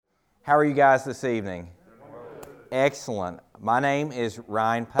How are you guys this evening? Excellent. My name is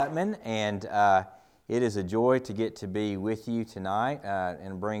Rhyne Putman, and it is a joy to get to be with you tonight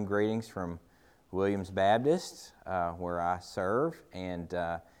and bring greetings from Williams Baptist, where I serve. And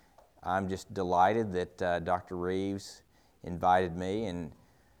I'm just delighted that Dr. Reeves invited me, and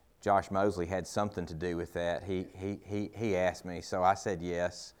Josh Mosley had something to do with that. He asked me, so I said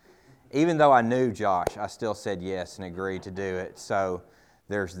yes. Even though I knew Josh, I still said yes and agreed to do it. So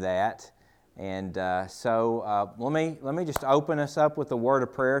there's that. And let me just open us up with a word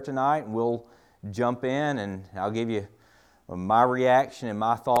of prayer tonight, and we'll jump in, and I'll give you my reaction and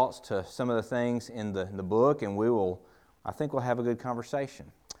my thoughts to some of the things in the book, and I think we'll have a good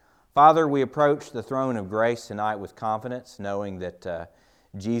conversation. Father, we approach the throne of grace tonight with confidence, knowing that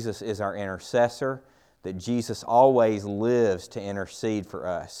Jesus is our intercessor, that Jesus always lives to intercede for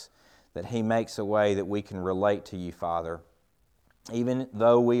us, that He makes a way that we can relate to You, Father. Even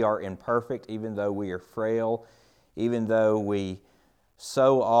though we are imperfect, even though we are frail, even though we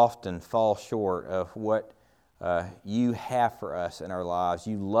so often fall short of what You have for us in our lives,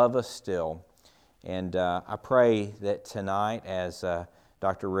 You love us still. And I pray that tonight, as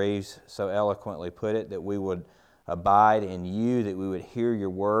Dr. Reeves so eloquently put it, that we would abide in You, that we would hear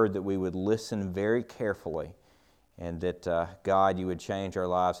Your word, that we would listen very carefully, and that, God, You would change our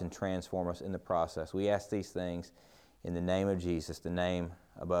lives and transform us in the process. We ask these things in the name of Jesus, the name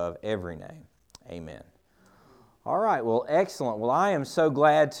above every name. Amen. All right, well, excellent. Well, I am so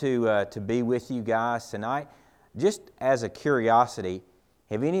glad to be with you guys tonight. Just as a curiosity,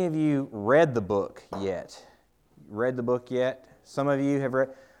 have any of you read the book yet? Read the book yet? Some of you have read.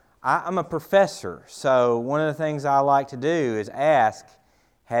 I'm a professor, so one of the things I like to do is ask,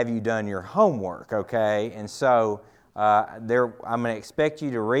 have you done your homework, okay? And so I'm going to expect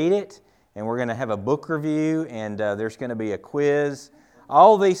you to read it, and we're going to have a book review, and there's going to be a quiz.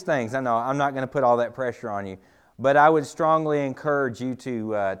 All these things. I know I'm not going to put all that pressure on you, but I would strongly encourage you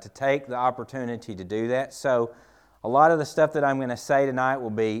to take the opportunity to do that. So a lot of the stuff that I'm going to say tonight will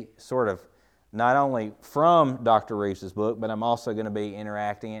be sort of not only from Dr. Reeves' book, but I'm also going to be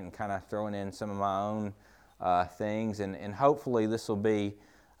interacting it and kind of throwing in some of my own things, and hopefully this will be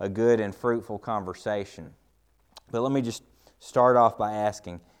a good and fruitful conversation. But let me just start off by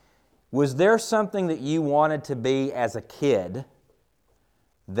asking, was there something that you wanted to be as a kid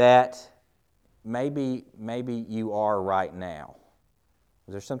that maybe you are right now?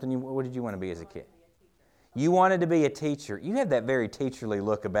 Was there something what did you want to be as a kid? You wanted to be a teacher. You have that very teacherly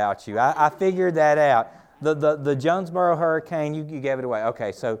look about you. I figured that out. The Jonesboro Hurricane, you gave it away.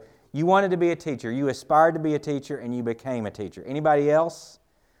 Okay, so you wanted to be a teacher. You aspired to be a teacher, and you became a teacher. Anybody else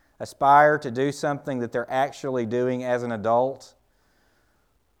aspire to do something that they're actually doing as an adult?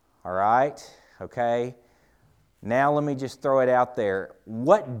 All right, okay. Now let me just throw it out there.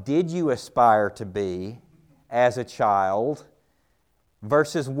 What did you aspire to be as a child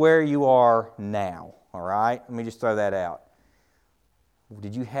versus where you are now? All right, let me just throw that out.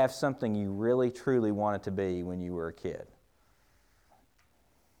 Did you have something you really, truly wanted to be when you were a kid?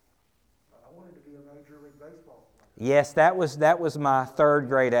 I wanted to be a Major League Baseball player. Yes, that was my third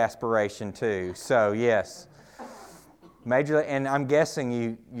grade aspiration too. So yes, Major League, and I'm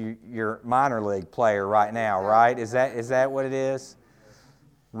guessing you're a minor league player right now, right? Is that what it is?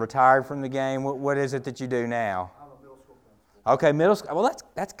 Retired from the game. What is it that you do now? Okay, middle school. Well,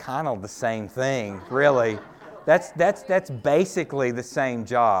 that's kind of the same thing, really. That's basically the same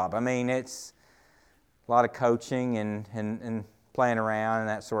job. I mean, it's a lot of coaching and playing around and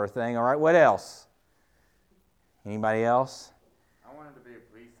that sort of thing. All right, what else? Anybody else? I wanted to be a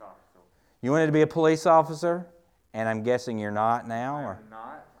police officer. You wanted to be a police officer, and I'm guessing you're not now, or? I'm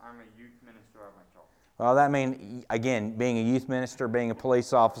not. I'm a youth minister at my church. Well, that means again, being a youth minister, being a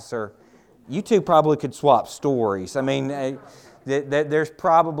police officer. You two probably could swap stories. I mean, there's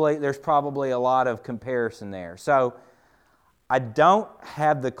probably a lot of comparison there. So I don't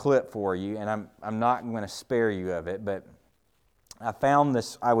have the clip for you, and I'm not going to spare you of it. But I found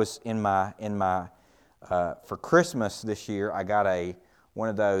this. I was in my for Christmas this year. I got one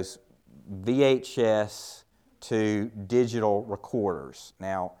of those VHS to digital recorders.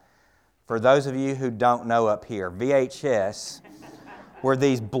 Now, for those of you who don't know up here, VHS were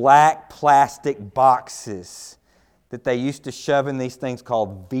these black plastic boxes that they used to shove in these things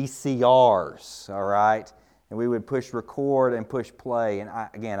called VCRs, all right? And we would push record and push play. And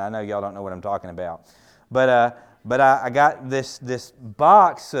I know y'all don't know what I'm talking about. But I got this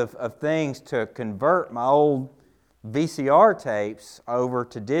box of things to convert my old VCR tapes over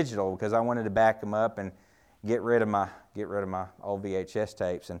to digital because I wanted to back them up and get rid of my old VHS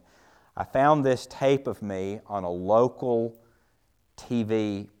tapes. And I found this tape of me on a local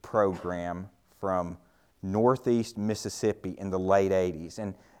TV program from Northeast Mississippi in the late 80s.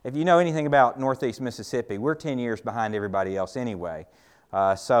 And if you know anything about Northeast Mississippi, we're 10 years behind everybody else anyway.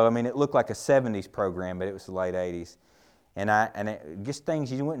 So, I mean, it looked like a 70s program, but it was the late 80s. Just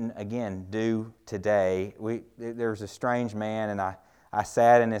things you wouldn't, again, do today. There was a strange man, and I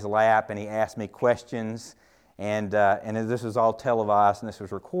sat in his lap, and he asked me questions, and this was all televised, and this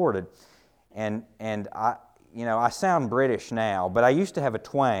was recorded. And I sound British now, but I used to have a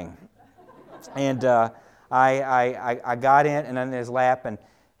twang. And I got in his lap, and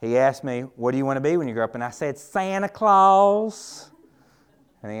he asked me, "What do you want to be when you grow up?" And I said, "Santa Claus."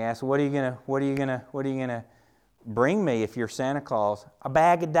 And he asked, "What are you gonna bring me if you're Santa Claus?" "A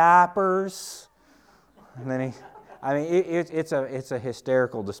bag of diapers." And then it's a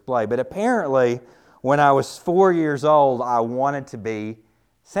hysterical display. But apparently, when I was 4 years old, I wanted to be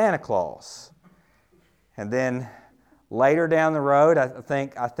Santa Claus. And then later down the road, I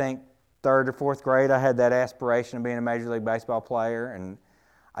think 3rd or 4th grade, I had that aspiration of being a Major League Baseball player, and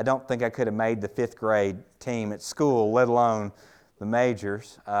I don't think I could have made the 5th grade team at school, let alone the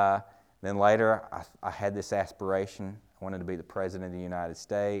majors. Then later, I had this aspiration. I wanted to be the President of the United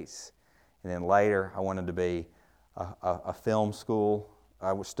States. And then later, I wanted to be a film school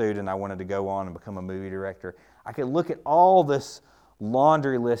student. I wanted to go on and become a movie director. I could look at all this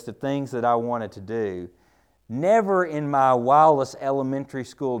laundry list of things that I wanted to do. Never in my wildest elementary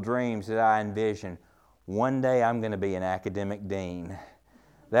school dreams did I envision, one day I'm going to be an academic dean.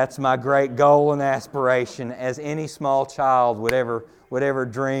 That's my great goal and aspiration, as any small child would ever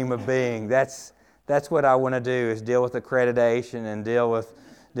dream of being. That's what I want to do, is deal with accreditation and deal with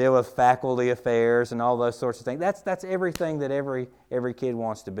faculty affairs and all those sorts of things. That's everything that every kid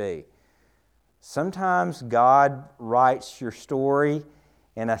wants to be. Sometimes God writes your story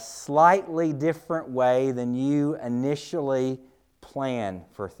in a slightly different way than you initially plan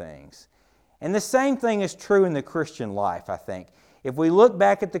for things. And the same thing is true in the Christian life, I think. If we look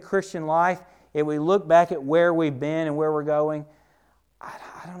back at the Christian life, if we look back at where we've been and where we're going, I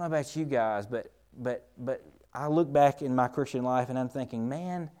don't know about you guys, but I look back in my Christian life and I'm thinking,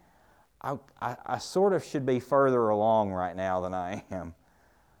 man, I sort of should be further along right now than I am.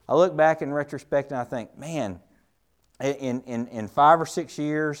 I look back in retrospect and I think, man, in 5 or 6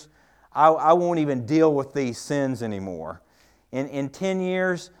 years, I won't even deal with these sins anymore. In 10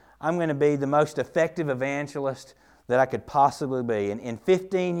 years, I'm going to be the most effective evangelist that I could possibly be. And in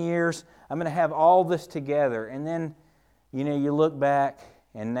 15 years, I'm going to have all this together. And then, you look back,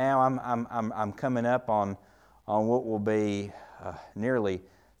 and now I'm coming up on what will be nearly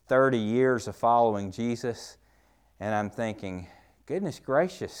 30 years of following Jesus, and I'm thinking, goodness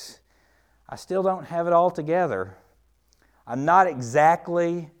gracious, I still don't have it all together. I'm not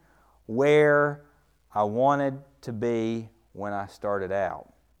exactly where I wanted to be when I started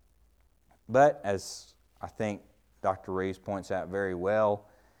out. But as I think Dr. Reeves points out very well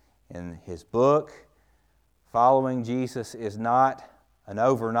in his book, following Jesus is not an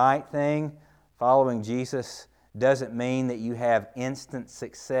overnight thing. Following Jesus doesn't mean that you have instant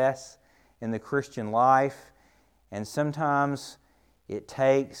success in the Christian life. And sometimes it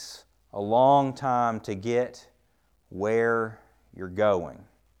takes a long time to get where you're going.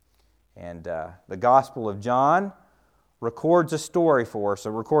 And the Gospel of John records a story for us. It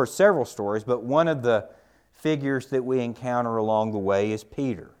records several stories, but one of the figures that we encounter along the way is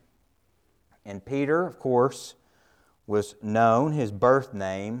Peter. And Peter, of course, was known. His birth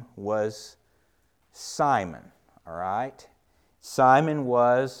name was Simon. All right? Simon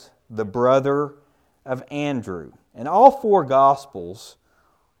was the brother of Andrew. And all 4 Gospels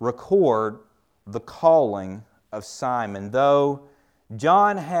record the calling of Simon, though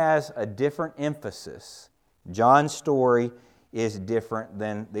John has a different emphasis. John's story is different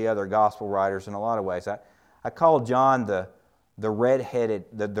than the other Gospel writers in a lot of ways. I call John the redheaded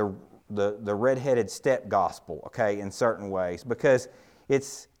step gospel, okay, in certain ways, because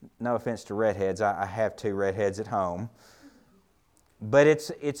it's, no offense to redheads, I have 2 redheads at home, but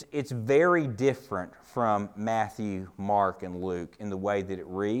it's very different from Matthew, Mark, and Luke in the way that it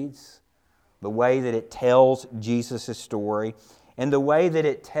reads, the way that it tells Jesus' story, and the way that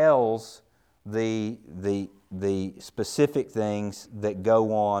it tells the specific things that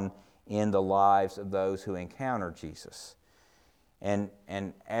go on in the lives of those who encounter Jesus. And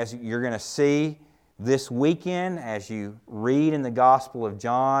as you're going to see this weekend, as you read in the Gospel of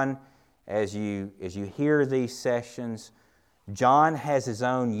John, as you hear these sessions, John has his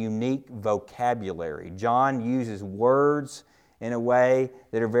own unique vocabulary. John uses words in a way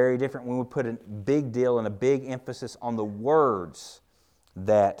that are very different. We would put a big deal and a big emphasis on the words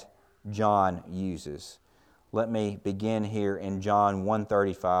that John uses. let me begin here in John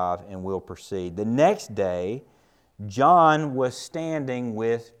 1:35 and we'll proceed. The next day, John was standing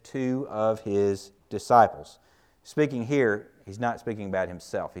with two of his disciples. Speaking here, he's not speaking about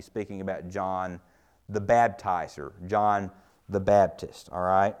himself. He's speaking about John the Baptizer, John the Baptist, all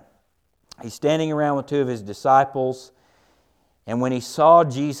right? He's standing around with two of his disciples, and when he saw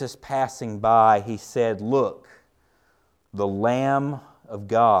Jesus passing by, he said, "Look, the Lamb of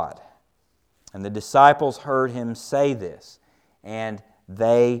God." And the disciples heard him say this, and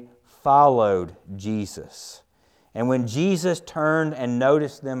they followed Jesus. And when Jesus turned and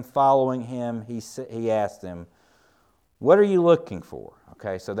noticed them following him, he asked them, "What are you looking for?"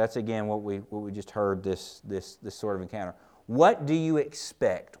 Okay, so that's again what we just heard, this sort of encounter. What do you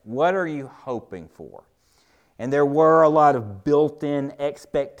expect? What are you hoping for? And there were a lot of built-in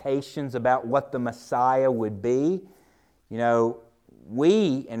expectations about what the Messiah would be. You know,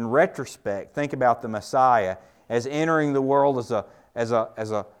 we, in retrospect, think about the Messiah as entering the world as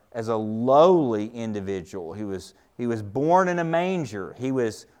a lowly individual. He was born in a manger. He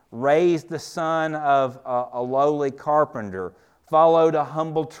was raised the son of a lowly carpenter, followed a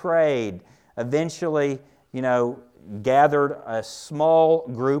humble trade, eventually, gathered a small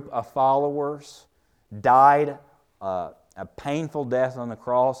group of followers, died a painful death on the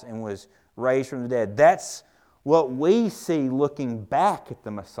cross, and was raised from the dead. That's what we see looking back at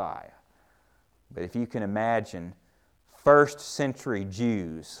the Messiah. But if you can imagine first century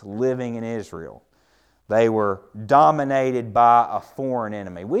Jews living in Israel, they were dominated by a foreign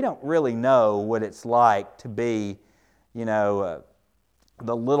enemy. We don't really know what it's like to be,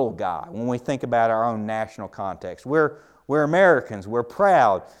 the little guy when we think about our own national context. We're Americans. We're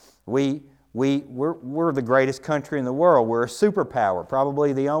proud. We're the greatest country in the world. We're a superpower,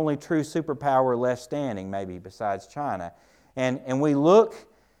 probably the only true superpower left standing, maybe besides China. And we look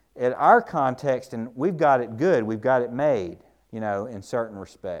at our context and we've got it good. We've got it made, in certain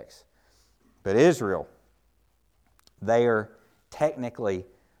respects. But Israel, they are technically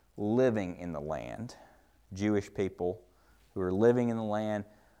living in the land, Jewish people who are living in the land,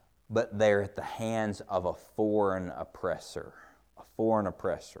 but they're at the hands of a foreign oppressor. A foreign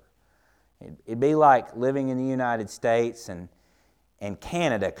oppressor. It'd be like living in the United States and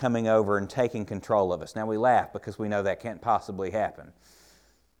Canada coming over and taking control of us. Now we laugh because we know that can't possibly happen.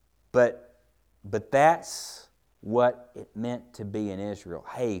 But that's what it meant to be in Israel.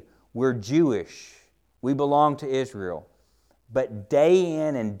 Hey, we're Jewish. We belong to Israel. But day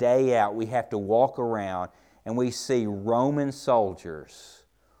in and day out, we have to walk around and we see Roman soldiers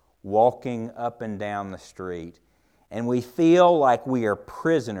walking up and down the street, and we feel like we are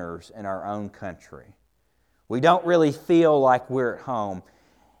prisoners in our own country. We don't really feel like we're at home,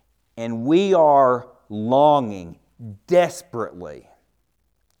 and we are longing desperately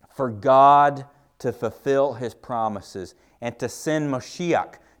for God to fulfill His promises and to send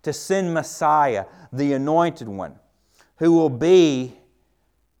Mashiach, to send Messiah, the Anointed One, who will be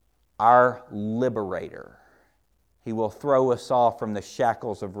our liberator. He will throw us off from the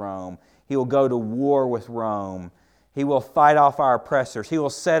shackles of Rome. He will go to war with Rome. He will fight off our oppressors. He will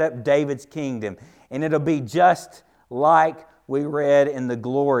set up David's kingdom. And it'll be just like we read in the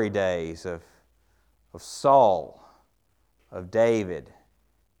glory days of Saul, of David,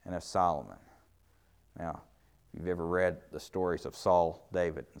 and of Solomon. Now, if you've ever read the stories of Saul,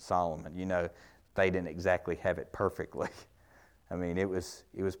 David, and Solomon, you know they didn't exactly have it perfectly. I mean, it was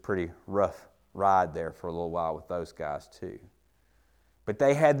pretty rough ride there for a little while with those guys too. But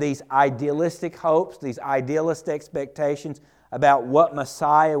they had these idealistic hopes, these idealist expectations about what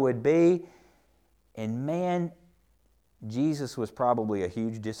Messiah would be. And man, Jesus was probably a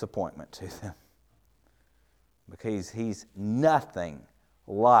huge disappointment to them. Because He's nothing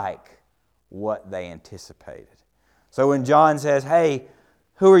like what they anticipated. So when John says, hey,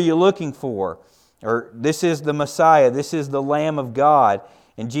 who are you looking for? Or this is the Messiah, this is the Lamb of God.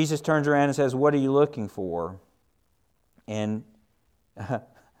 And Jesus turns around and says, what are you looking for? And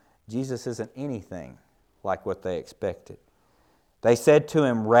Jesus isn't anything like what they expected. They said to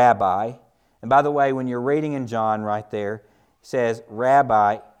Him, Rabbi. And by the way, when you're reading in John right there, it says,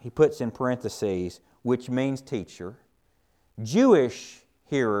 Rabbi, he puts in parentheses, which means teacher. Jewish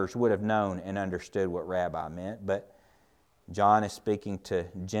hearers would have known and understood what rabbi meant, but John is speaking to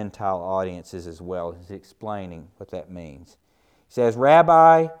Gentile audiences as well. He's explaining what that means. He says,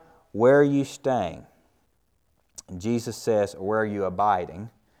 Rabbi, where are you staying? And Jesus says, where are you abiding?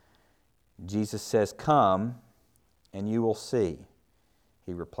 Jesus says, come and you will see,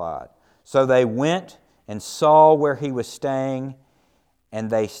 he replied. So they went and saw where he was staying, and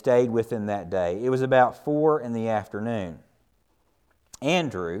they stayed with him that day. It was about 4 p.m.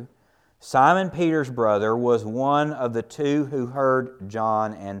 Andrew, Simon Peter's brother was one of the two who heard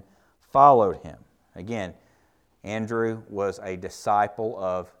John and followed him. Again, Andrew was a disciple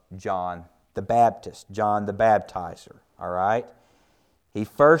of John the Baptist, John the Baptizer. All right? He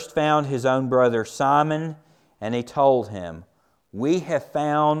first found his own brother Simon, and he told him, "We have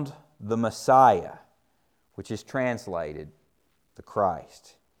found the Messiah," which is translated the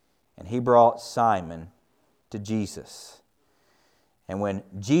Christ. And he brought Simon to Jesus. And when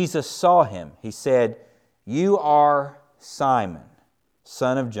Jesus saw him, he said, "You are Simon,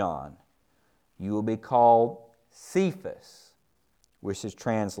 son of John. You will be called Cephas," which is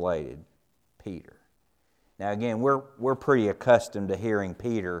translated Peter. Now again, we're pretty accustomed to hearing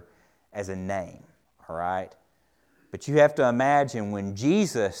Peter as a name, all right? But you have to imagine when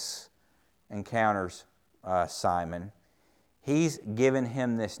Jesus encounters Simon, he's given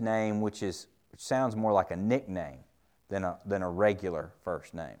him this name which sounds more like a nickname than a regular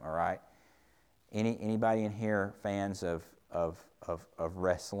first name, all right? Anybody in here fans of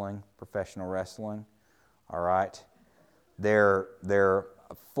wrestling, professional wrestling? All right. There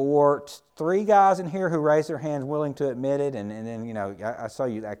are three guys in here who raised their hands willing to admit it, and then I saw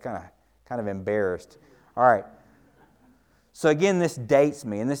you that kind of embarrassed. All right. So again, this dates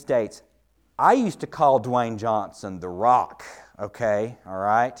me, and this dates. I used to call Dwayne Johnson The Rock. Okay, all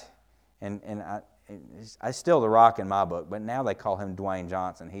right, and I still The Rock in my book, but now they call him Dwayne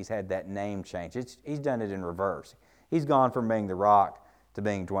Johnson. He's had that name change. He's done it in reverse. He's gone from being The Rock to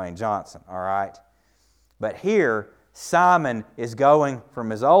being Dwayne Johnson, all right? But here, Simon is going from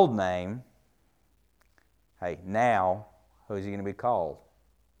his old name. Hey, now, who is he going to be called?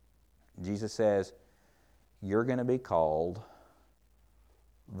 Jesus says, "You're going to be called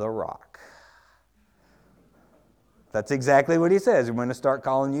The Rock." That's exactly what he says. "I'm going to start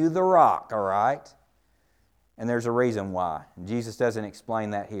calling you The Rock," all right? And there's a reason why. Jesus doesn't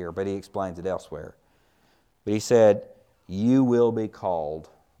explain that here, but he explains it elsewhere. But he said, "You will be called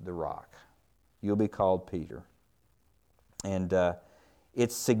The Rock. You'll be called Peter." And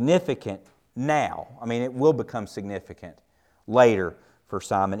it's significant now. I mean, it will become significant later for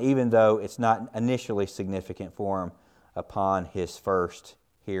Simon, even though it's not initially significant for him upon his first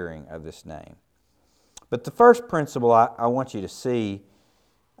hearing of this name. But the first principle I want you to see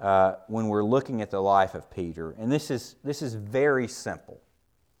when we're looking at the life of Peter, and this is very simple.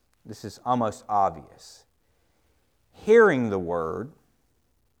 This is almost obvious. Hearing the Word,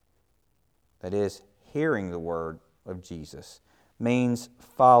 that is, hearing the Word of Jesus, means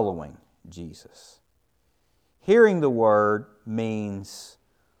following Jesus. Hearing the Word means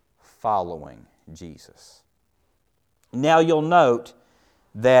following Jesus. Now you'll note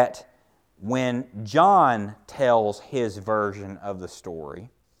that when John tells his version of the story,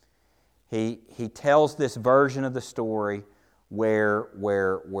 he tells this version of the story where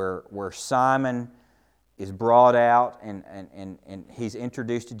Simon is brought out and he's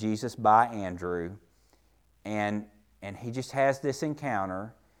introduced to Jesus by Andrew, and he just has this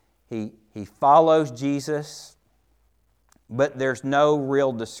encounter. He follows Jesus, but there's no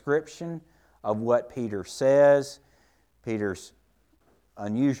real description of what Peter says. Peter's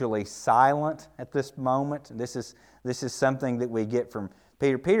unusually silent at this moment. This is something that we get from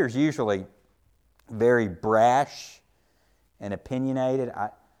Peter. Peter's usually very brash and opinionated.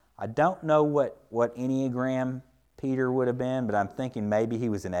 I don't know what Enneagram Peter would have been, but I'm thinking maybe he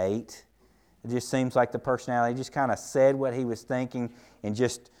was an 8. It just seems like the personality. He just kind of said what he was thinking and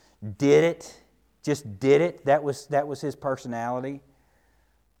just did it. Just did it. That was his personality.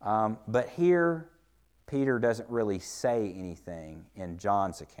 But here, Peter doesn't really say anything in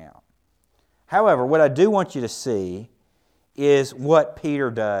John's account. However, what I do want you to see is what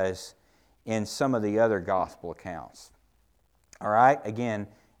Peter does in some of the other gospel accounts. All right? Again,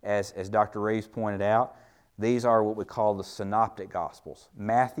 as Dr. Reeves pointed out, these are what we call the synoptic gospels: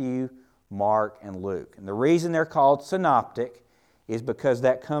 Matthew, Mark, and Luke. And the reason they're called synoptic is because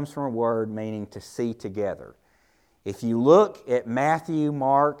that comes from a word meaning to see together. If you look at Matthew,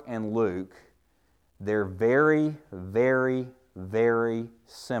 Mark, and Luke, they're very, very, very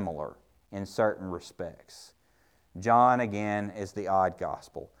similar in certain respects. John, again, is the odd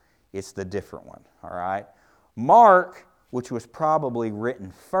gospel. It's the different one, all right? Mark, which was probably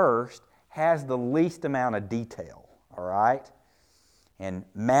written first, has the least amount of detail, all right? And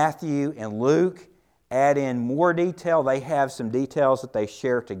Matthew and Luke add in more detail. They have some details that they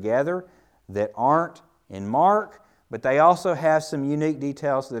share together that aren't in Mark, but they also have some unique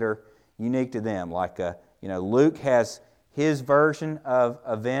details that are unique to them. Like, Luke has his version of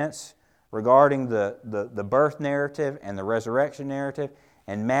events regarding the birth narrative and the resurrection narrative,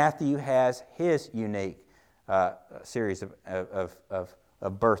 and Matthew has his unique series of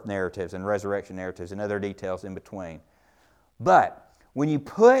birth narratives and resurrection narratives and other details in between. But when you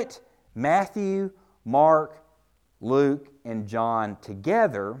put Matthew, Mark, Luke, and John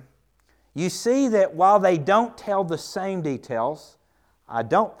together, you see that while they don't tell the same details, I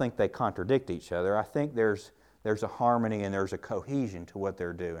don't think they contradict each other. I think there's a harmony and there's a cohesion to what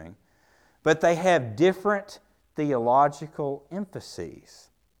they're doing. But they have different theological emphases.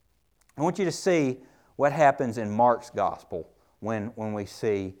 I want you to see what happens in Mark's gospel when we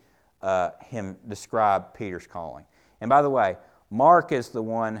see him describe Peter's calling. And by the way, Mark is the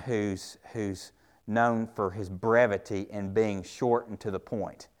one who's known for his brevity and being short and to the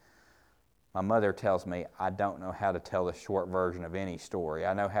point. My mother tells me I don't know how to tell the short version of any story.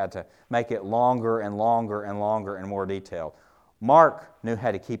 I know how to make it longer and longer and longer and more detailed. Mark knew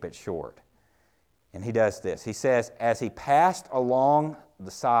how to keep it short. And he does this. He says, as he passed along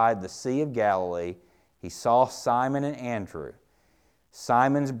the side, the Sea of Galilee, he saw Simon and Andrew,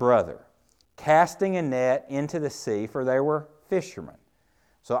 Simon's brother, casting a net into the sea, for they were fishermen.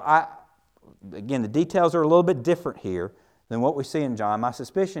 So again, the details are a little bit different here than what we see in John. My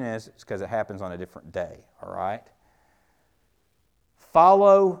suspicion is it's because it happens on a different day, all right?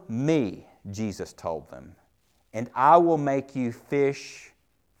 Follow me, Jesus told them, and I will make you fish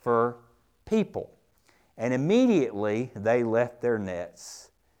for people. And immediately they left their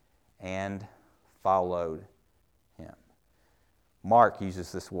nets and followed him. Mark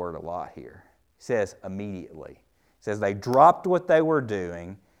uses this word a lot here. He says immediately. He says they dropped what they were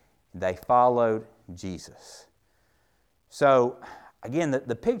doing, they followed Jesus. So, again,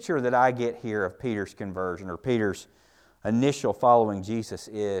 the picture that I get here of Peter's conversion or Peter's initial following Jesus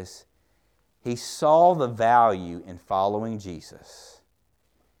is he saw the value in following Jesus.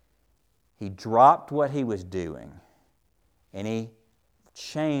 He dropped what he was doing and he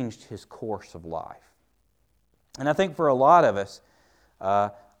changed his course of life. And I think for a lot of us,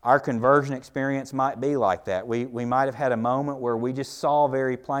 our conversion experience might be like that. We might have had a moment where we just saw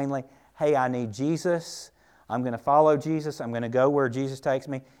very plainly, hey, I need Jesus. I'm going to follow Jesus. I'm going to go where Jesus takes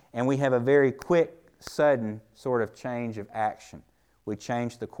me. And we have a very quick, sudden sort of change of action. We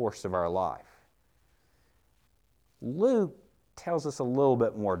change the course of our life. Luke tells us a little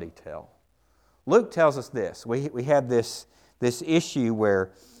bit more detail. Luke tells us this. We have this issue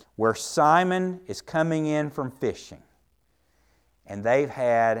where Simon is coming in from fishing. And they've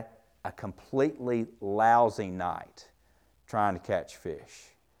had a completely lousy night trying to catch fish.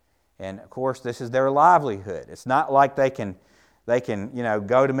 And of course, this is their livelihood. It's not like they can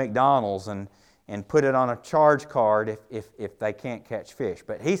go to McDonald's and put it on a charge card if they can't catch fish.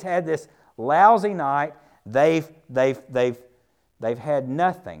 But he's had this lousy night. They've had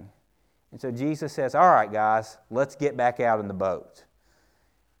nothing. And so Jesus says, all right, guys, let's get back out in the boat.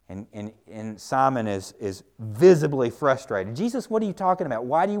 And Simon is visibly frustrated. Jesus, what are you talking about?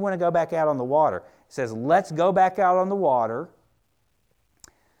 Why do you want to go back out on the water? He says, let's go back out on the water.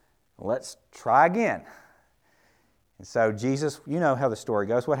 Let's try again. And so Jesus, you know how the story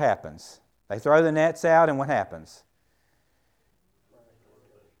goes. What happens? They throw the nets out, and what happens?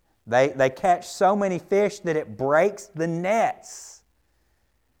 They catch so many fish that it breaks the nets.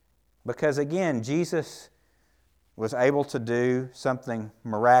 Because again, Jesus was able to do something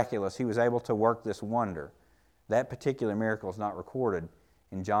miraculous. He was able to work this wonder. That particular miracle is not recorded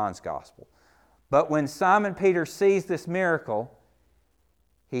in John's Gospel. But when Simon Peter sees this miracle,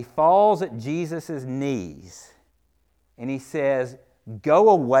 he falls at Jesus' knees and he says, go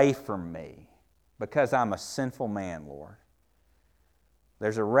away from me because I'm a sinful man, Lord.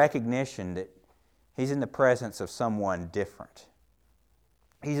 There's a recognition that he's in the presence of someone different.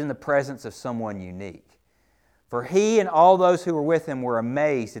 He's in the presence of someone unique. For he and all those who were with him were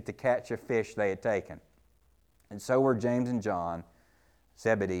amazed at the catch of fish they had taken. And so were James and John,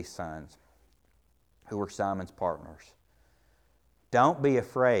 Zebedee's sons, who were Simon's partners. Don't be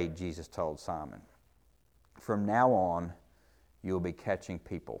afraid, Jesus told Simon. From now on, you will be catching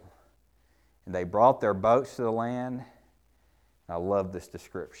people. And they brought their boats to the land. I love this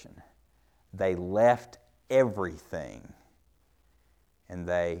description. They left everything and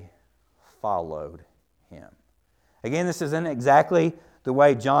they followed him. Again, this isn't exactly the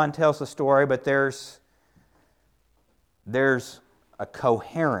way John tells the story, but there's a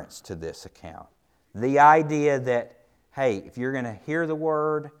coherence to this account. The idea that, hey, if you're going to hear the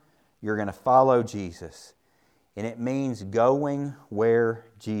Word, you're going to follow Jesus. And it means going where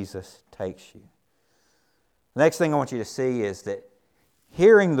Jesus takes you. The next thing I want you to see is that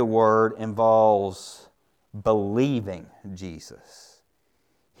hearing the Word involves believing Jesus.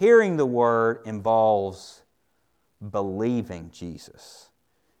 Hearing the Word involves believing Jesus.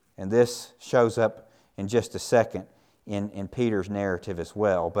 And this shows up in just a second in Peter's narrative as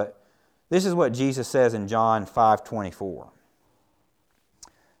well. But this is what Jesus says in John 5:24.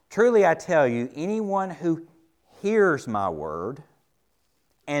 Truly I tell you, anyone who hears my word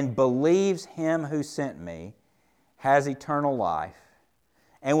and believes him who sent me has eternal life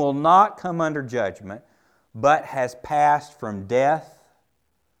and will not come under judgment, but has passed from death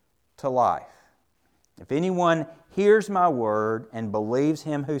to life. If anyone hears my word and believes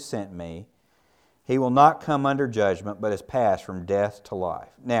him who sent me, he will not come under judgment, but has passed from death to life.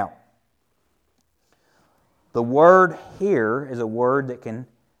 Now, the word here is a word that can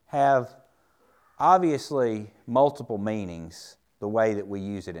have obviously multiple meanings the way that we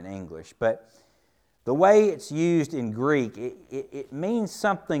use it in English. But the way it's used in Greek, it means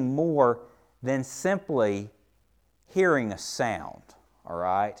something more than simply hearing a sound. All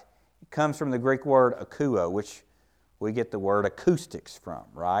right? It comes from the Greek word akouo, which we get the word acoustics from,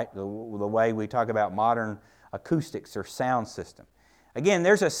 right? The way we talk about modern acoustics or sound system. Again,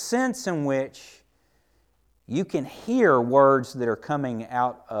 there's a sense in which you can hear words that are coming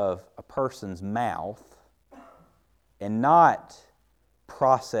out of a person's mouth and not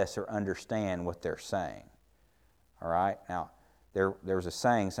process or understand what they're saying. All right? Now, there was a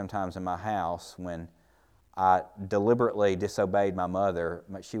saying sometimes in my house when I deliberately disobeyed my mother.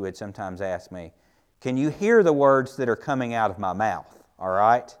 She would sometimes ask me, "Can you hear the words that are coming out of my mouth?" All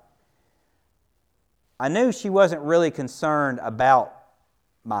right? I knew she wasn't really concerned about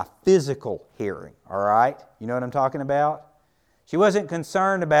my physical hearing, all right? You know what I'm talking about? She wasn't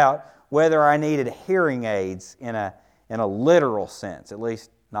concerned about whether I needed hearing aids in a literal sense, at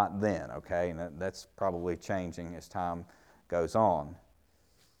least not then, okay? And that's probably changing as time goes on.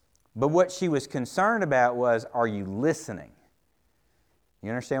 But what she was concerned about was, are you listening? You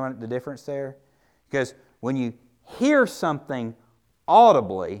understand the difference there? Because when you hear something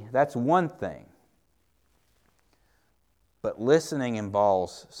audibly, that's one thing. But listening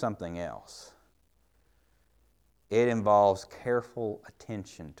involves something else. It involves careful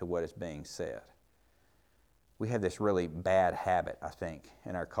attention to what is being said. We have this really bad habit, I think,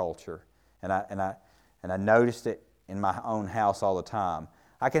 in our culture, and I noticed it in my own house all the time.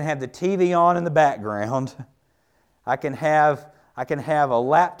 I can have the TV on in the background. I can have a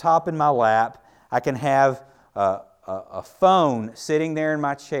laptop in my lap. I can have a phone sitting there in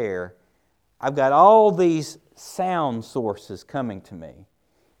my chair. I've got all these sound sources coming to me.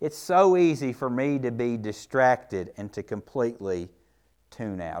 It's so easy for me to be distracted and to completely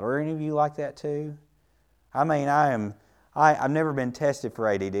tune out. Are any of you like that too? I mean, I've never been tested for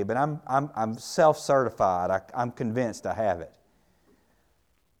ADD, but I'm self-certified. I'm convinced I have it.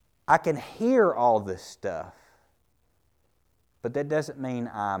 I can hear all this stuff, but that doesn't mean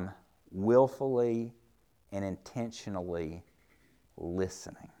I'm willfully and intentionally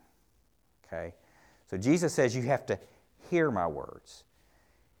listening. Okay? So Jesus says you have to hear my words.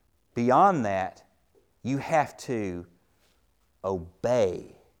 Beyond that, you have to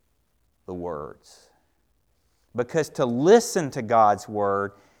obey the words. Because to listen to God's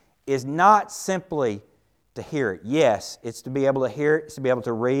word is not simply to hear it. Yes, it's to be able to hear it, it's to be able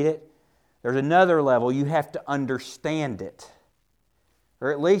to read it. There's another level. You have to understand it.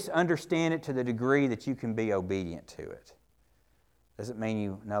 Or at least understand it to the degree that you can be obedient to it. Doesn't mean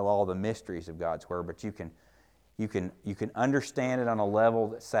you know all the mysteries of God's word, but you can understand it on a level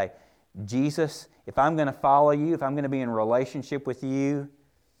that say, Jesus, if I'm going to follow you, if I'm going to be in relationship with you,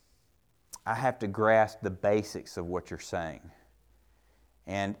 I have to grasp the basics of what you're saying.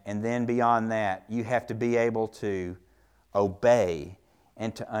 And then beyond that, you have to be able to obey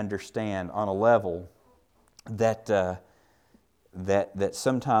and to understand on a level that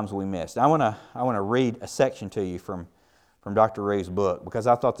sometimes we miss. I want to read a section to you from Dr. Reeves' book because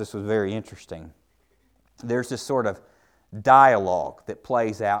I thought this was very interesting. There's this sort of dialogue that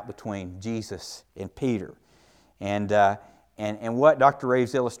plays out between Jesus and Peter. And what Dr.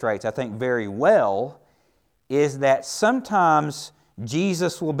 Reeves illustrates, I think, very well, is that sometimes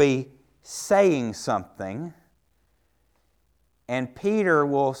Jesus will be saying something and Peter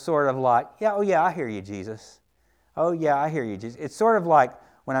will sort of like, yeah, I hear you, Jesus. Oh, yeah, I hear you, Jesus. It's sort of like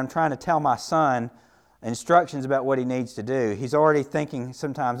when I'm trying to tell my son instructions about what he needs to do. He's already thinking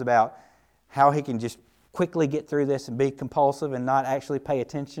sometimes about how he can just quickly get through this and be compulsive and not actually pay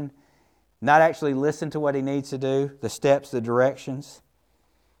attention, not actually listen to what he needs to do, the steps, the directions.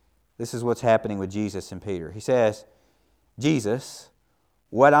 This is what's happening with Jesus and Peter. He says, Jesus,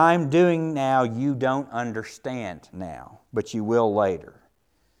 what I'm doing now you don't understand now, but you will later.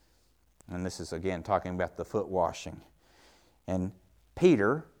 And this is again talking about the foot washing. And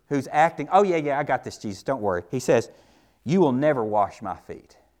Peter, who's acting, oh yeah, I got this, Jesus, don't worry. He says, you will never wash my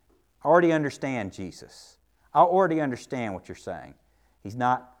feet. I already understand, Jesus. I already understand what you're saying. He's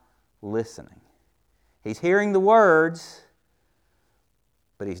not listening. He's hearing the words,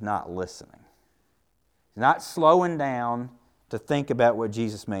 but he's not listening. He's not slowing down to think about what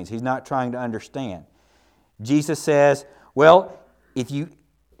Jesus means. He's not trying to understand. Jesus says, well,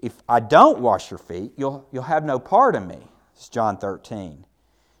 if I don't wash your feet, you'll have no part of me. It's John 13.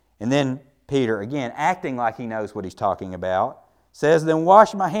 And then Peter, again, acting like he knows what he's talking about, says, then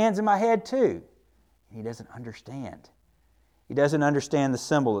wash my hands and my head too. He doesn't understand. He doesn't understand the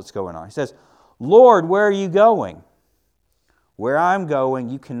symbol that's going on. He says, Lord, where are you going? Where I'm going,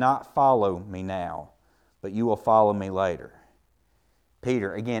 you cannot follow me now, but you will follow me later.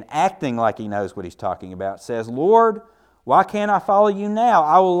 Peter, again, acting like he knows what he's talking about, says, Lord, why can't I follow you now?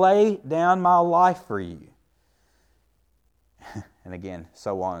 I will lay down my life for you. And again,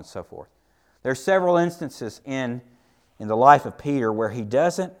 so on and so forth. There's several instances in the life of Peter where he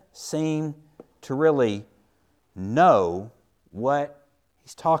doesn't seem to really know what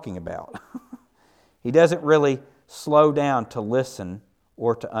he's talking about. He doesn't really slow down to listen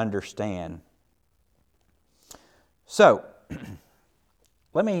or to understand. So,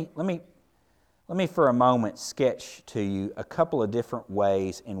 let me for a moment sketch to you a couple of different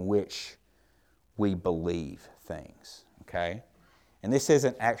ways in which we believe things, okay? And this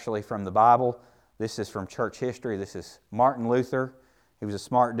isn't actually from the Bible. This is from church history. This is Martin Luther. He was a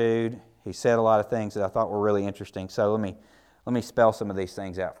smart dude. He said a lot of things that I thought were really interesting. So let me spell some of these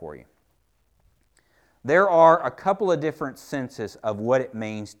things out for you. There are a couple of different senses of what it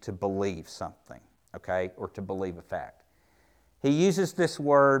means to believe something, okay, or to believe a fact. He uses this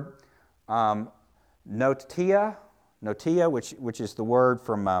word notia, which is the word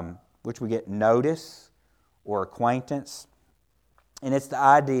from which we get notice or acquaintance. And it's the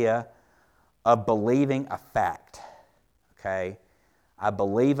idea of believing a fact. Okay? I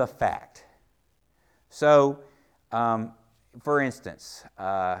believe a fact. So, for instance,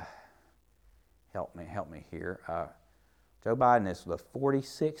 help me here. Joe Biden is the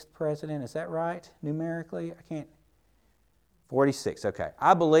 46th president. Is that right? Numerically? I can't. 46, okay.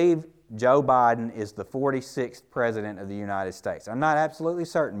 I believe Joe Biden is the 46th president of the United States. I'm not absolutely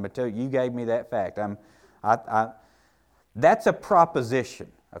certain, but you gave me that fact. That's a proposition,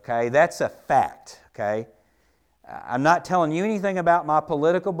 okay? That's a fact, okay? I'm not telling you anything about my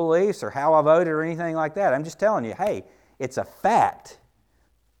political beliefs or how I voted or anything like that. I'm just telling you, hey, it's a fact.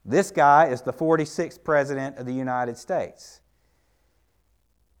 This guy is the 46th president of the United States.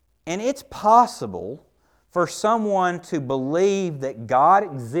 And it's possible for someone to believe that God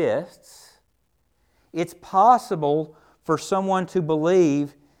exists. It's possible for someone to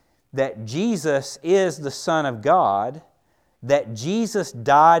believe that Jesus is the Son of God, that Jesus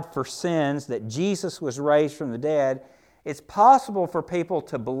died for sins, that Jesus was raised from the dead. It's possible for people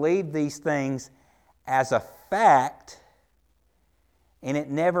to believe these things as a fact, and it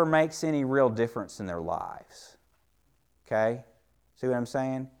never makes any real difference in their lives. Okay? See what I'm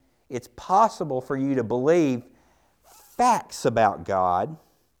saying? It's possible for you to believe facts about God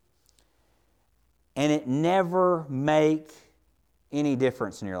and it never make any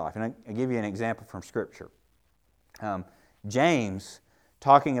difference in your life. And I'll give you an example from Scripture. James,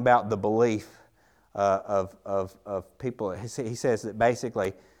 talking about the belief of people, he says that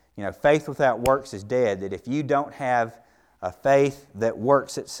basically, faith without works is dead, that if you don't have a faith that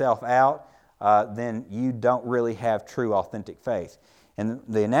works itself out, then you don't really have true, authentic faith. And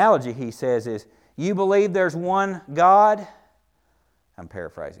the analogy he says is, you believe there's one God? I'm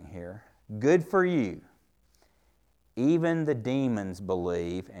paraphrasing here. Good for you. Even the demons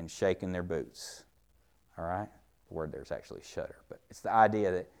believe and shake in their boots. All right? The word there is actually shudder. But it's the idea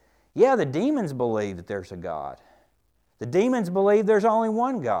that, yeah, the demons believe that there's a God. The demons believe there's only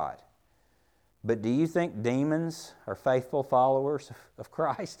one God. But do you think demons are faithful followers of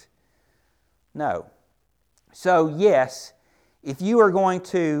Christ? No. So, yes, if you are going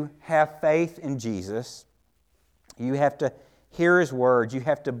to have faith in Jesus, you have to hear His words. You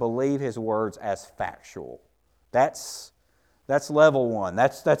have to believe His words as factual. That's level one.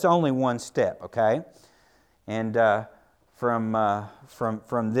 That's only one step, okay? And from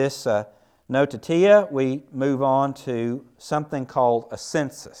this notatia, we move on to something called a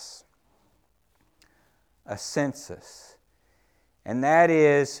census. A census. And that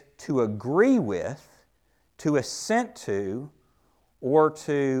is to agree with, to assent to, or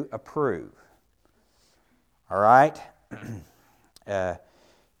to approve. All right? I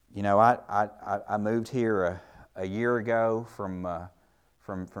moved here a year ago from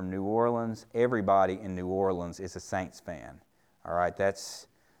New Orleans. Everybody in New Orleans is a Saints fan. All right? That's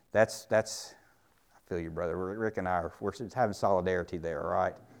I feel you, brother. Rick and I we're having solidarity there, all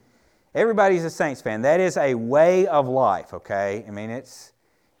right? Everybody's a Saints fan. That is a way of life, okay? I mean, it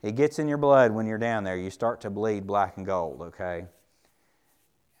gets in your blood when you're down there. You start to bleed black and gold, okay?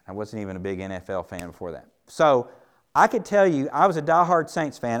 I wasn't even a big NFL fan before that. So I could tell you, I was a diehard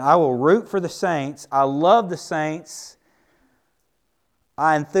Saints fan. I will root for the Saints. I love the Saints.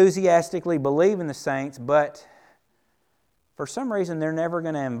 I enthusiastically believe in the Saints, but for some reason they're never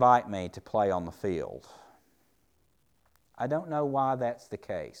going to invite me to play on the field. I don't know why that's the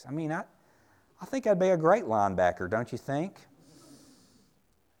case. I mean, I think I'd be a great linebacker, don't you think?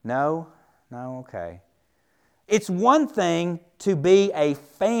 No? No? Okay. It's one thing to be a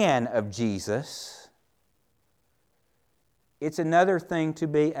fan of Jesus. It's another thing to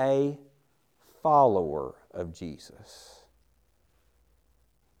be a follower of Jesus.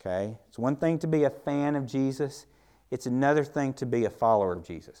 Okay? It's one thing to be a fan of Jesus. It's another thing to be a follower of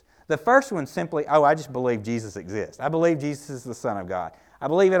Jesus. The first one simply, I just believe Jesus exists. I believe Jesus is the Son of God. I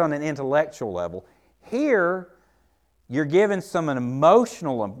believe it on an intellectual level. Here, you're given some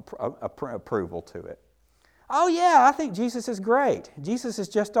emotional approval to it. Oh yeah, I think Jesus is great. Jesus is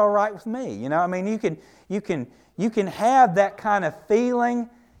just all right with me. You know, I mean, you can have that kind of feeling,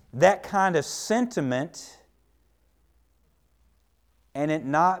 that kind of sentiment, and it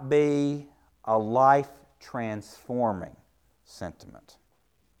not be a life-transforming sentiment.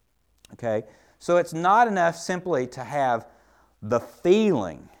 Okay? So it's not enough simply to have the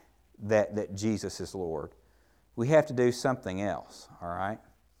feeling that Jesus is Lord. We have to do something else, all right?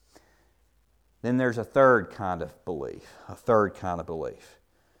 Then there's a third kind of belief,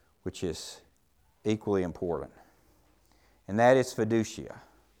 which is equally important, and that is fiducia.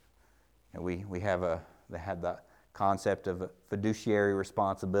 And they have the concept of a fiduciary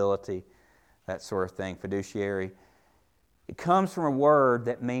responsibility, that sort of thing. Fiduciary. It comes from a word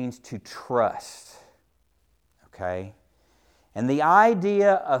that means to trust. Okay? And the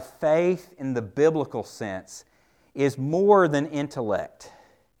idea of faith in the biblical sense is more than intellect.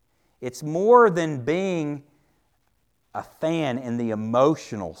 It's more than being a fan in the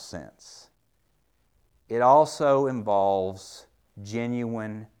emotional sense. It also involves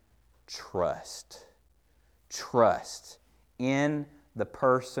genuine trust. Trust in the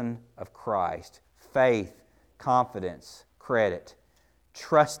person of Christ. Faith, confidence, credit.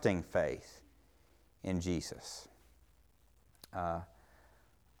 Trusting faith in Jesus. I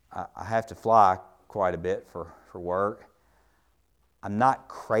have to fly quite a bit for work. I'm not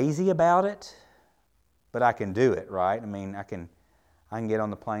crazy about it, but I can do it, right? I mean, I can get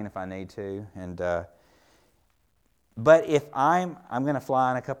on the plane if I need to. But if I'm going to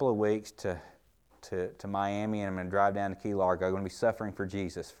fly in a couple of weeks to Miami, and I'm going to drive down to Key Largo, I'm going to be suffering for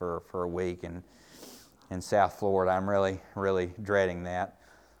Jesus for a week in South Florida. I'm really, really dreading that.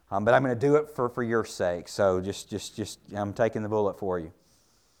 But I'm going to do it for your sake. So just I'm taking the bullet for you.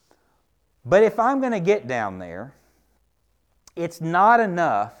 But if I'm going to get down there, it's not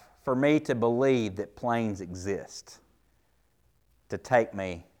enough for me to believe that planes exist to take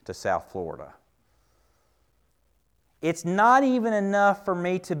me to South Florida. It's not even enough for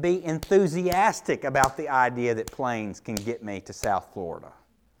me to be enthusiastic about the idea that planes can get me to South Florida.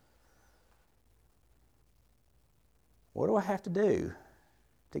 What do I have to do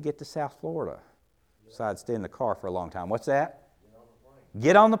to get to South Florida besides stay in the car for a long time? What's that?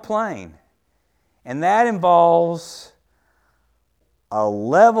 Get on the plane. And that involves a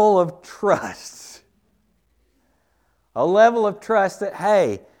level of trust. A level of trust that,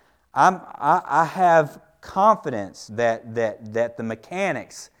 hey, I have confidence that the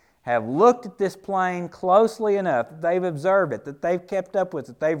mechanics have looked at this plane closely enough, that they've observed it, that they've kept up with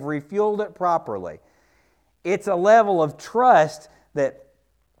it, they've refueled it properly. It's a level of trust that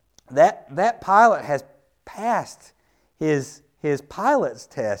pilot has passed his pilot's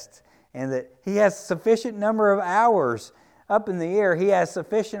test, and that he has sufficient number of hours up in the air, he has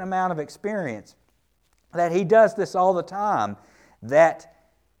sufficient amount of experience, that he does this all the time, that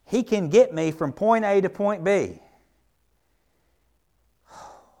he can get me from point A to point B.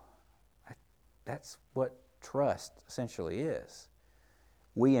 That's what trust essentially is.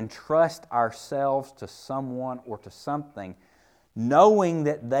 We entrust ourselves to someone or to something, knowing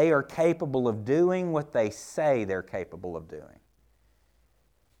that they are capable of doing what they say they're capable of doing.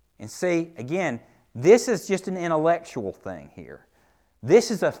 And see, again, this is just an intellectual thing here. This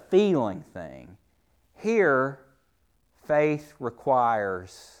is a feeling thing. Here, faith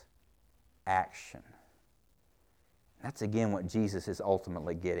requires action. That's again what Jesus is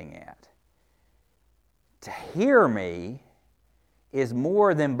ultimately getting at. To hear me is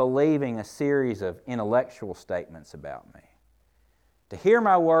more than believing a series of intellectual statements about me. To hear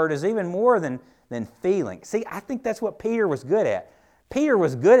my word is even more than feeling. See, I think that's what Peter was good at. Peter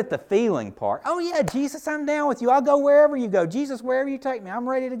was good at the feeling part. Oh yeah, Jesus, I'm down with you. I'll go wherever you go. Jesus, wherever you take me, I'm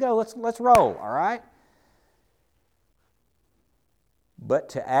ready to go. Let's roll, all right? But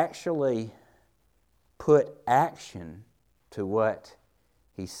to actually put action to what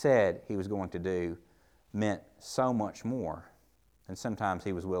he said he was going to do meant so much more than sometimes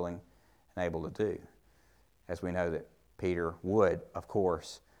he was willing and able to do. As we know that Peter would, of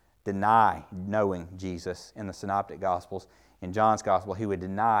course, deny knowing Jesus in the Synoptic Gospels. In John's Gospel, he would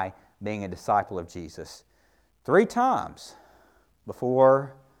deny being a disciple of Jesus 3 times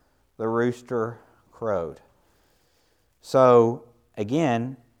before the rooster crowed. So,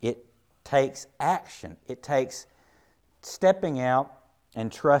 again, it takes action. It takes stepping out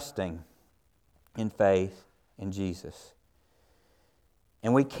and trusting in faith in Jesus.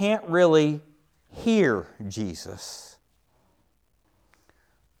 And we can't really hear Jesus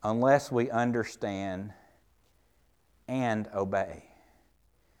unless we understand and obey.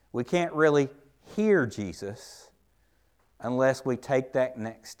 We can't really hear Jesus unless we take that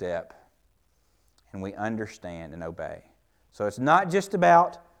next step and we understand and obey. So it's not just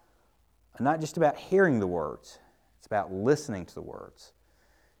about hearing the words. It's about listening to the words.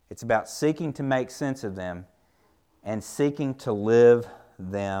 It's about seeking to make sense of them and seeking to live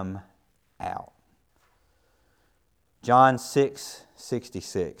them out. John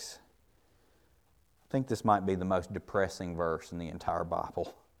 6:66. I think this might be the most depressing verse in the entire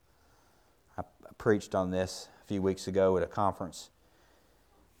Bible. I preached on this a few weeks ago at a conference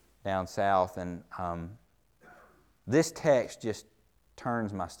down south, and this text just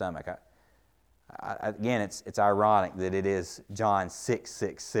turns my stomach. Again, it's ironic that it is John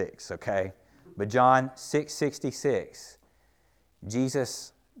 6:66, okay? But John 6:66,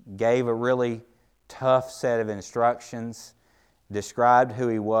 Jesus gave a really tough set of instructions, described who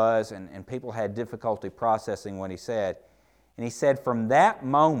he was, and people had difficulty processing what he said. And he said from that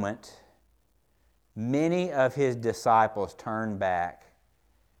moment, many of his disciples turned back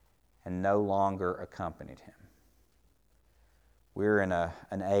and no longer accompanied him. We're in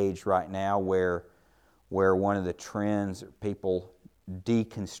an age right now where one of the trends are people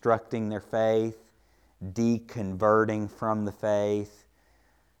deconstructing their faith, deconverting from the faith,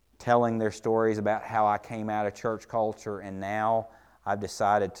 telling their stories about how I came out of church culture and now I've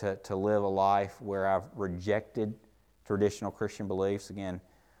decided to live a life where I've rejected traditional Christian beliefs. Again,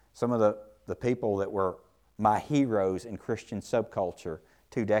 some of the people that were my heroes in Christian subculture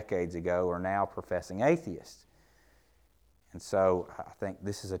 2 decades ago are now professing atheists. And so I think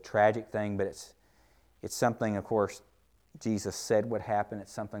this is a tragic thing, but it's something, of course, Jesus said would happen.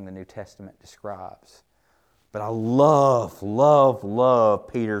 It's something the New Testament describes. But I love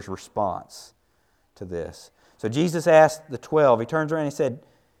Peter's response to this. So Jesus asked the 12, he turns around and he said,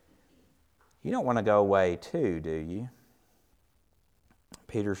 "You don't want to go away too, do you?"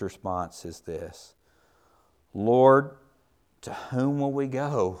 Peter's response is this: "Lord, to whom will we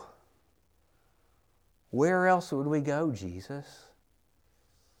go? Where else would we go, Jesus?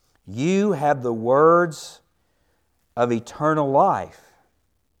 You have the words of eternal life.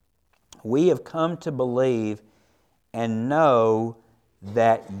 We have come to believe and know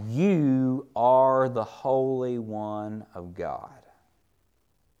that you are the Holy One of God."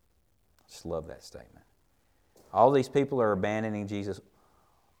 I just love that statement. All these people are abandoning Jesus.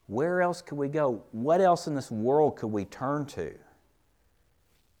 Where else could we go? What else in this world could we turn to?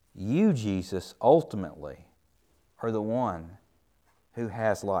 You, Jesus, ultimately are the one who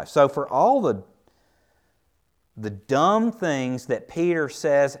has life. So for all the dumb things that Peter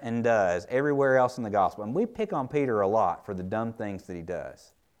says and does everywhere else in the gospel, and we pick on Peter a lot for the dumb things that he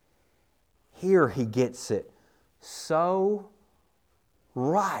does, here he gets it so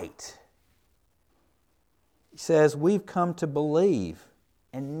right. He says, we've come to believe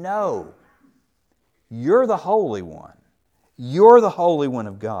and know you're the Holy One. You're the Holy One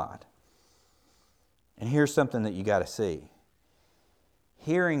of God. And here's something that you got to see.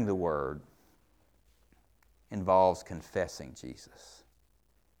 Hearing the Word involves confessing Jesus.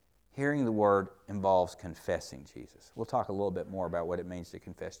 Hearing the Word involves confessing Jesus. We'll talk a little bit more about what it means to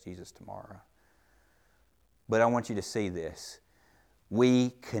confess Jesus tomorrow. But I want you to see this.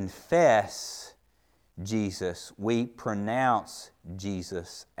 We confess Jesus. We pronounce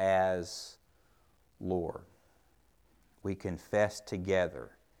Jesus as Lord. We confess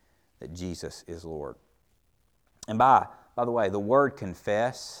together that Jesus is Lord. And by the way, the word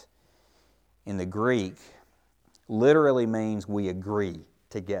confess in the Greek literally means we agree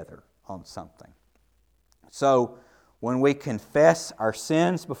together on something. So when we confess our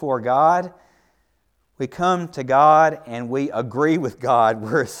sins before God, we come to God and we agree with God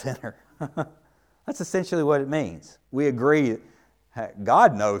we're a sinner. That's essentially what it means. We agree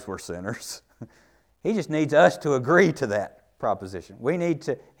God knows we're sinners. He just needs us to agree to that proposition. We need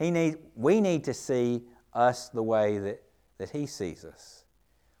to see us the way that He sees us.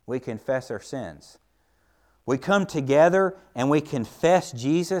 We confess our sins. We come together and we confess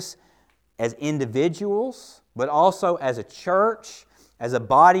Jesus as individuals, but also as a church, as a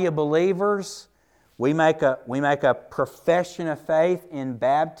body of believers. We make a profession of faith in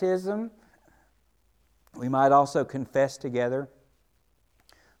baptism. We might also confess together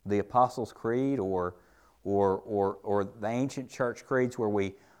the Apostles' Creed or the ancient church creeds where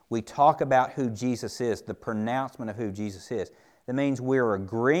we talk about who Jesus is, the pronouncement of who Jesus is. That means we're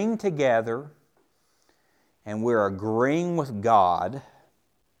agreeing together and we're agreeing with God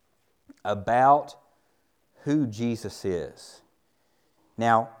about who Jesus is.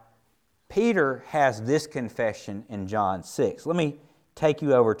 Now, Peter has this confession in John 6. Let me take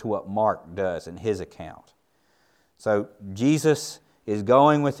you over to what Mark does in his account. So, Jesus is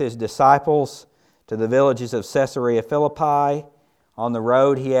going with His disciples to the villages of Caesarea Philippi. On the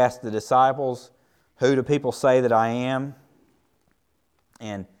road, He asked the disciples, "Who do people say that I am?"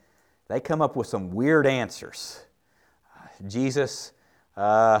 And they come up with some weird answers. Jesus,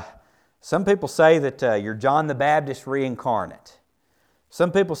 some people say that you're John the Baptist reincarnate.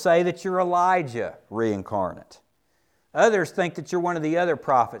 Some people say that you're Elijah reincarnate. Others think that you're one of the other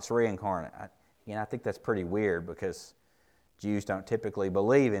prophets reincarnate. I think that's pretty weird because Jews don't typically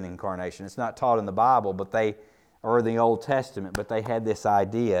believe in incarnation. It's not taught in the Bible, or the Old Testament, but they had this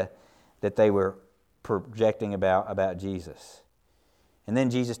idea that they were projecting about Jesus. And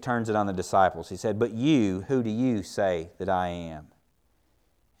then Jesus turns it on the disciples. He said, "But you, who do you say that I am?"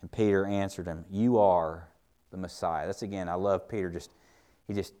 And Peter answered him, "You are the Messiah." That's again, I love Peter.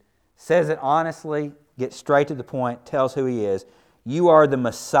 He just says it honestly, gets straight to the point, tells who he is. You are the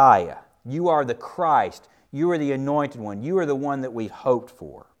Messiah. You are the Christ. You are the anointed one. You are the one that we've hoped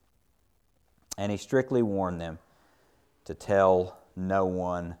for. And he strictly warned them to tell no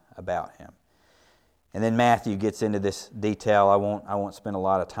one about him. And then Matthew gets into this detail. I won't spend a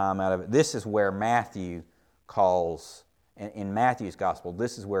lot of time out of it. This is where Matthew calls, in Matthew's gospel,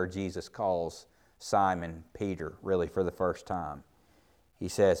 this is where Jesus calls Simon Peter, really for the first time. He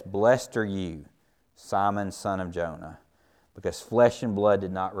says, "Blessed are you, Simon, son of Jonah, because flesh and blood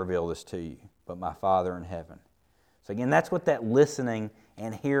did not reveal this to you, but my Father in heaven." So again, that's what that listening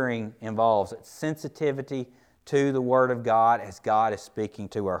and hearing involves. It's sensitivity to the Word of God as God is speaking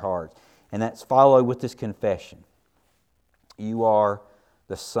to our hearts. And that's followed with this confession. You are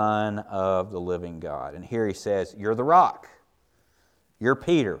the Son of the living God. And here he says, you're the rock. You're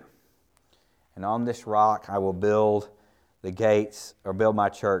Peter. And on this rock I will build the gates, or build my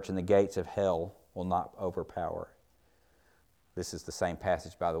church, and the gates of hell will not overpower. This is the same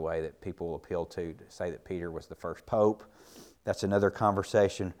passage, by the way, that people will appeal to say that Peter was the first pope. That's another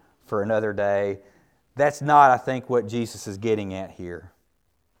conversation for another day. That's not, I think, what Jesus is getting at here.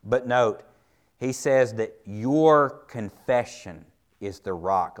 But note, he says that your confession is the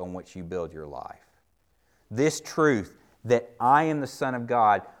rock on which you build your life. This truth that I am the Son of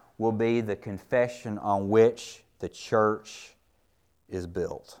God will be the confession on which the church is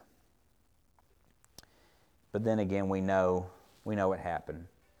built. But then again, we know what happened.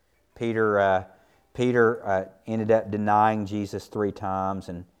 Peter ended up denying Jesus 3 times,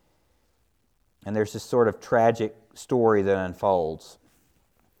 and there's this sort of tragic story that unfolds.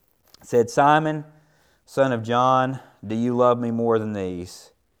 It said, "Simon, son of John, do you love me more than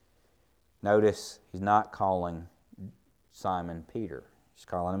these?" Notice he's not calling Simon Peter. He's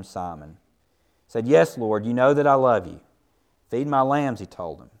calling him Simon. He said, "Yes, Lord, you know that I love you. Feed my lambs," he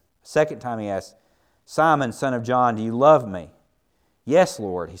told him. A second time he asked, "Simon, son of John, do you love me?" "Yes,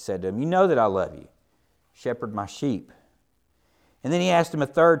 Lord," he said to him, "you know that I love you. Shepherd my sheep." And then he asked him a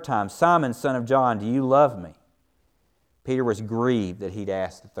third time, "Simon, son of John, do you love me?" Peter was grieved that he'd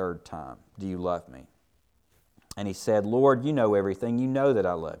asked the third time, "Do you love me?" And he said, "Lord, you know everything. You know that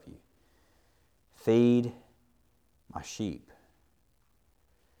I love you. Feed my sheep."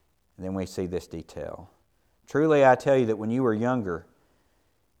 And then we see this detail. "Truly I tell you that when you were younger,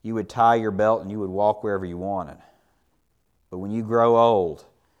 you would tie your belt and you would walk wherever you wanted. But when you grow old,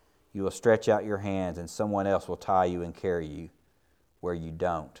 you will stretch out your hands and someone else will tie you and carry you where you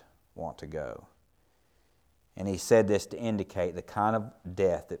don't want to go." And he said this to indicate the kind of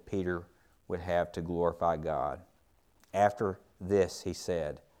death that Peter would have to glorify God. After this, he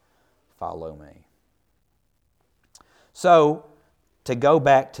said, "Follow me." So, to go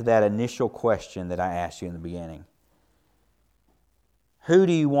back to that initial question that I asked you in the beginning, who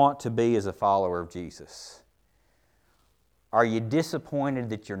do you want to be as a follower of Jesus? Are you disappointed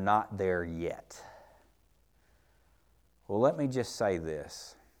that you're not there yet? Well, let me just say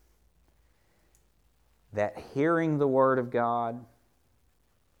this, that hearing the Word of God,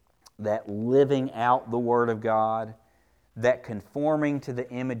 that living out the Word of God, that conforming to the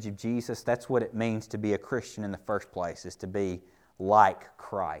image of Jesus, that's what it means to be a Christian in the first place, is to be like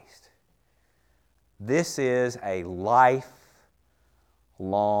Christ. This is a lifelong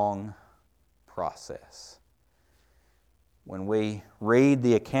process. When we read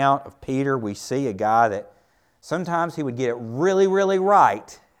the account of Peter, we see a guy that sometimes he would get it really, really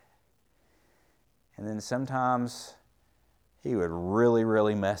right, and then sometimes he would really,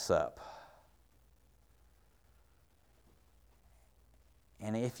 really mess up.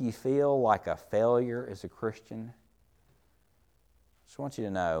 And if you feel like a failure as a Christian, I just want you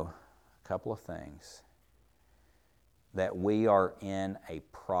to know a couple of things. That we are in a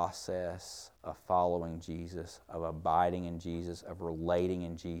process of following Jesus, of abiding in Jesus, of relating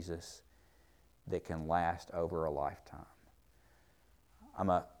in Jesus that can last over a lifetime. I'm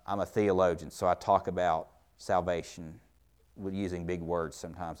a theologian, so I talk about salvation with using big words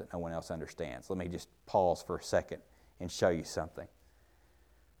sometimes that no one else understands. Let me just pause for a second and show you something.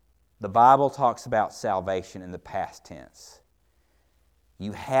 The Bible talks about salvation in the past tense.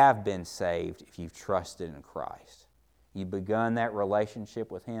 You have been saved if you've trusted in Christ. You've begun that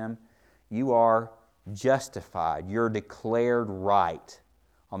relationship with Him. You are justified. You're declared right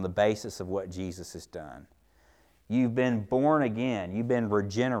on the basis of what Jesus has done. You've been born again. You've been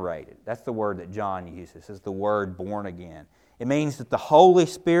regenerated. That's the word that John uses, is the word born again. It means that the Holy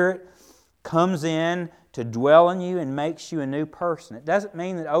Spirit comes in to dwell in you and makes you a new person. It doesn't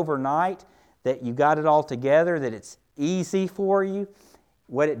mean that overnight that you got it all together, that it's easy for you.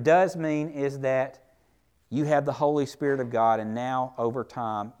 What it does mean is that you have the Holy Spirit of God, and now, over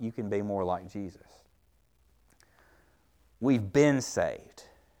time, you can be more like Jesus. We've been saved,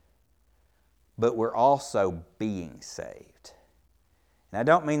 but we're also being saved. And I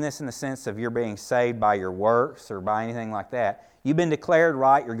don't mean this in the sense of you're being saved by your works or by anything like that. You've been declared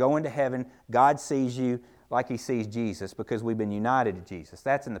right. You're going to heaven. God sees you like He sees Jesus because we've been united to Jesus.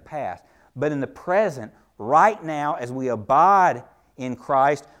 That's in the past. But in the present, right now, as we abide in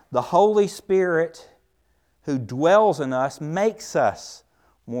Christ, the Holy Spirit who dwells in us makes us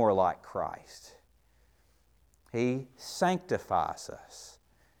more like Christ. He sanctifies us.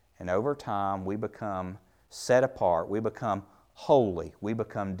 And over time, we become set apart. We become holy. We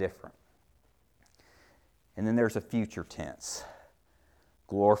become different. And then there's a future tense,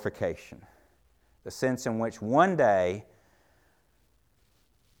 glorification. The sense in which one day,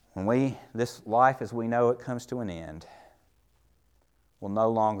 when this life as we know it comes to an end, we'll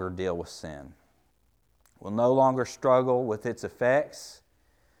no longer deal with sin. We'll no longer struggle with its effects.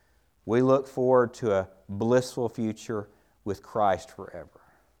 We look forward to a blissful future with Christ forever.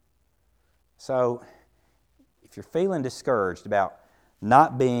 So, if you're feeling discouraged about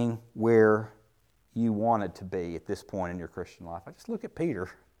not being where you wanted to be at this point in your Christian life, I just look at Peter.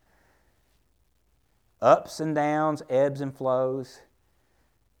 Ups and downs, ebbs and flows.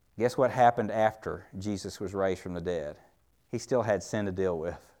 Guess what happened after Jesus was raised from the dead? He still had sin to deal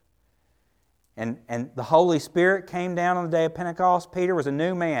with. And the Holy Spirit came down on the day of Pentecost. Peter was a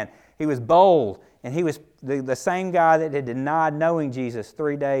new man. He was bold, and he was the same guy that had denied knowing Jesus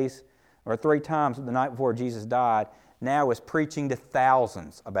 3 days or 3 times the night before Jesus died, now was preaching to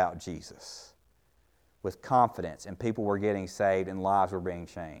thousands about Jesus with confidence, and people were getting saved and lives were being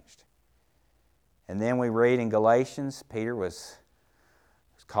changed. And then we read in Galatians, Peter was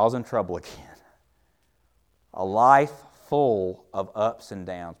causing trouble again. A life full of ups and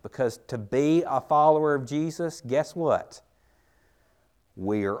downs. Because to be a follower of Jesus, guess what?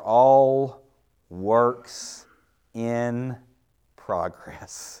 We are all works in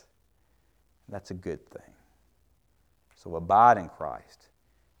progress. That's a good thing. So abide in Christ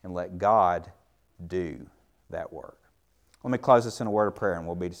and let God do that work. Let me close this in a word of prayer and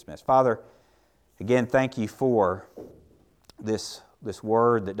we'll be dismissed. Father, again, thank you for this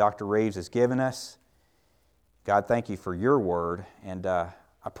word that Dr. Reeves has given us. God, thank you for your word. And I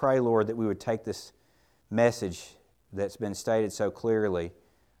pray, Lord, that we would take this message that's been stated so clearly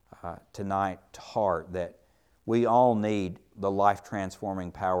tonight to heart, that we all need the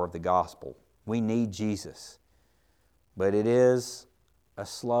life-transforming power of the gospel. We need Jesus. But it is a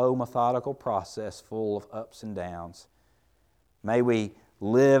slow, methodical process full of ups and downs. May we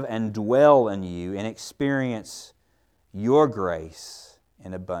live and dwell in you and experience your grace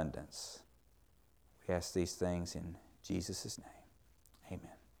in abundance. We ask these things in Jesus' name.